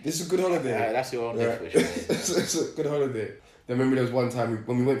that. This is a good holiday. Yeah, that's your own definition. It's a good holiday. Then remember there was one time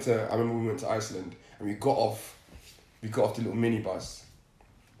when we went to Iceland and we got off the little minibus.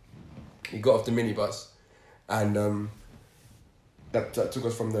 We got off the minibus, and that took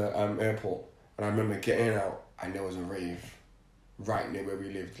us from the airport. And I remember getting out, and there was a rave right near where we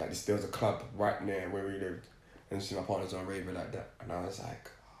lived. Like there was a club right near where we lived, and see my partners on raving like that. And I was like,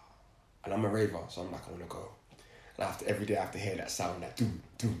 and I'm a raver, so I'm like, I want to go. And every day I have to hear that sound, like doom,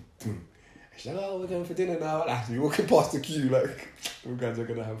 doom, doom. And she's like, oh, we're going for dinner now. And I have to be walking past the queue, like, you guys are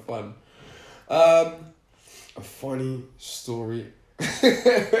gonna have fun. A funny story.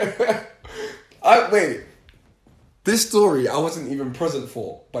 Wait. This story I wasn't even present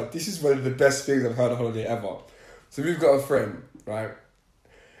for, but this is one of the best things I've heard on holiday ever. So we've got a friend, right?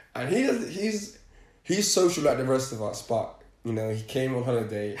 And he's social like the rest of us, but you know, he came on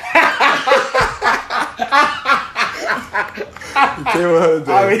holiday. He came on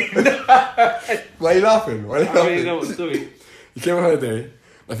holiday. I mean, Why are you laughing? Why are you laughing? I mean, you know what story? He came on holiday.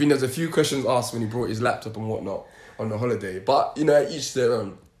 I think there's a few questions asked when he brought his laptop and whatnot on the holiday, but you know, each their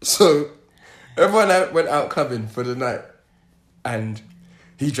own. So everyone went out clubbing for the night, and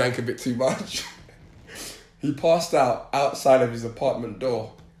he drank a bit too much. He passed out outside of his apartment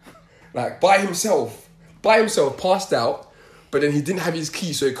door, like by himself, passed out, but then he didn't have his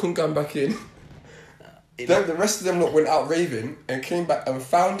key, so he couldn't come back in. Then the rest of them lot went out raving and came back and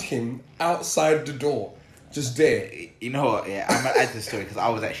found him outside the door, just there. You know what? Yeah, I'm gonna add to the story because I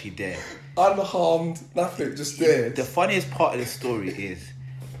was actually there. Unharmed, nothing, just there. The funniest part of the story is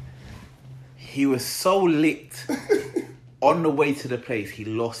he was so licked on the way to the place he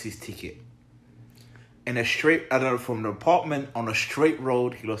lost his ticket. In a straight, I don't know, from the apartment on a straight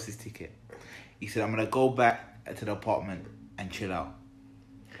road, he lost his ticket. He said, I'm gonna go back to the apartment and chill out.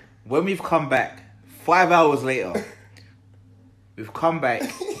 When we've come back, 5 hours later, we've come back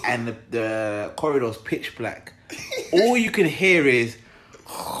and the corridor's pitch black. All you can hear is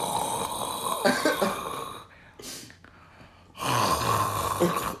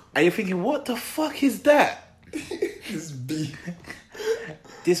and you're thinking, what the fuck is that?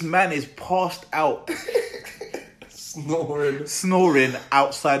 This man is passed out. Snoring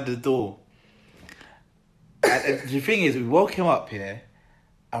outside the door. And the thing is, we woke him up here.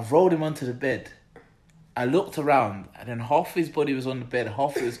 I rolled him onto the bed. I looked around, and then half of his body was on the bed,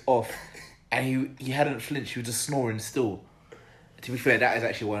 half of it was off, and he hadn't flinched. He was just snoring still. To be fair, that is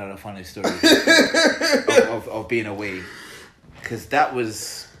actually one of the funniest stories of being away, because that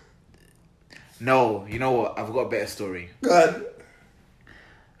was. No, you know what? I've got a better story. Go ahead.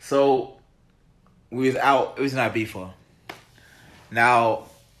 So, we was out. It was in Ibiza. Now,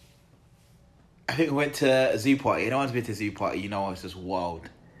 I think we went to a zoo party. No one's been to a zoo party. You know, it's just wild.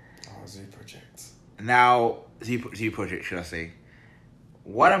 Oh, zoo project. Now, zoo project, should I say?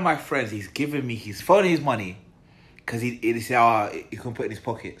 One of my friends, he's giving me his phone and his money because he said, he can put it in his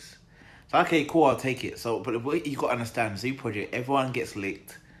pockets. So, okay, cool, I'll take it. So, but what you got to understand, zoo project, everyone gets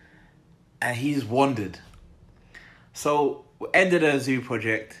licked. And he's wandered. So, we ended the zoo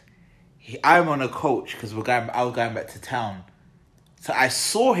project. I'm on a coach because I was going back to town. So I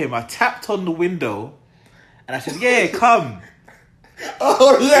saw him. I tapped on the window, and I said, "Yeah, come."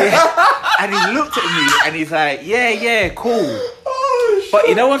 Oh yeah. And he looked at me, and he's like, "Yeah, cool." Oh shit. But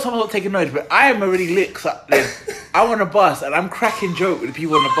you know when someone's not taking noise, but I am already lit. So I'm on a bus, and I'm cracking joke with the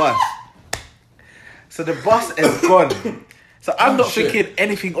people on the bus. So the bus is gone. So I'm not thinking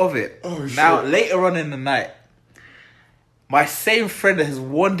anything of it. Oh, now, later on in the night, my same friend has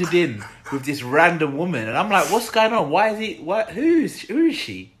wandered in with this random woman. And I'm like, what's going on? Who is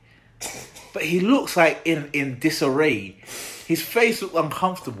she? But he looks like in disarray. His face looks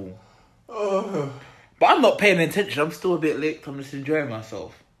uncomfortable. Oh. But I'm not paying attention. I'm still a bit licked. I'm just enjoying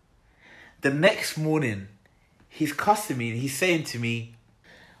myself. The next morning, he's cussing me and he's saying to me,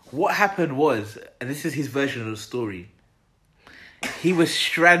 what happened was, and this is his version of the story, he was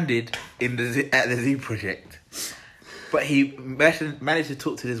stranded at the zoo project, but he managed to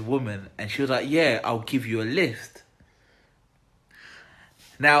talk to this woman, and she was like, "Yeah, I'll give you a lift."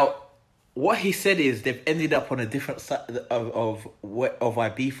 Now, what he said is they've ended up on a different side of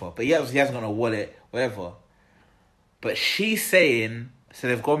Ibiza, but he hasn't got a wallet, whatever. But she's saying, so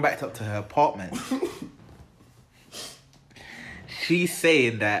they've gone back up to her apartment. She's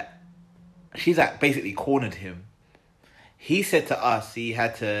saying that she's like basically cornered him. He said to us he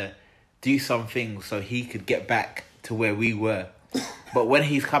had to do some things so he could get back to where we were. But when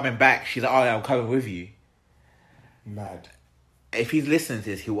he's coming back, she's like, "Oh, yeah, I'm coming with you." Mad. If he's listening to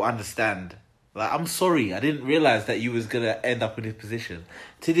this, he will understand. Like, I'm sorry, I didn't realise that you was going to end up in this position.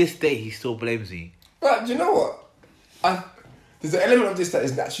 To this day, he still blames me. But do you know what? There's an element of this that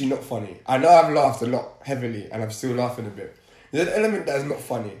is actually not funny. I know I've laughed a lot heavily and I'm still laughing a bit. There's an element that is not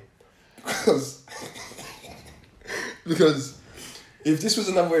funny. Because If this was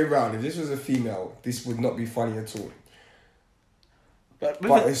another way around, if this was a female, this would not be funny at all.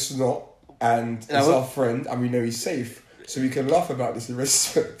 But it's not, and it's our friend, and we know he's safe, so we can laugh about this in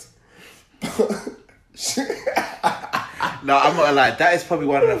respect. No, I'm not gonna lie. That is probably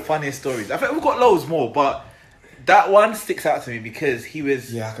one of the funniest stories. I think we've got loads more, but that one sticks out to me because he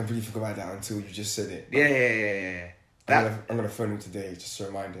was. Yeah, I completely forgot about that until you just said it. Yeah. I'm gonna phone him today just to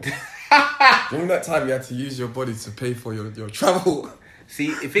remind him. Remember that time you had to use your body to pay for your travel?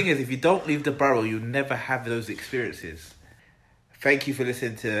 See, the thing is, if you don't leave the borough, you'll never have those experiences. Thank you for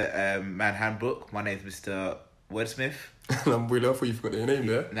listening to Man Handbook. My name's Mr. Wordsmith. And I'm Will. I thought you forgot your name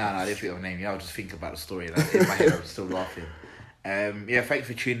there. No, I didn't think of a name. Yeah, I was just thinking about the story. Like, in my head, I was still laughing. Thank you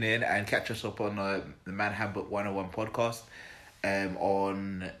for tuning in and catch us up on the Man Handbook 101 podcast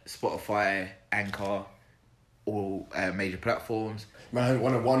on Spotify, Anchor, all major platforms. Man Handbook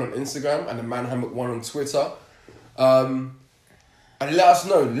 101 on Instagram and the Man Handbook 1 on Twitter. And let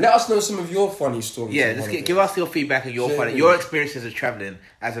us know some of your funny stories. Yeah, just give us your feedback and your experiences of travelling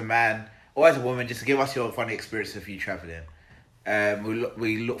as a man or as a woman. Just give us your funny experiences of you travelling.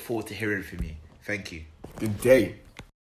 We look forward to hearing from you. Thank you. Good day.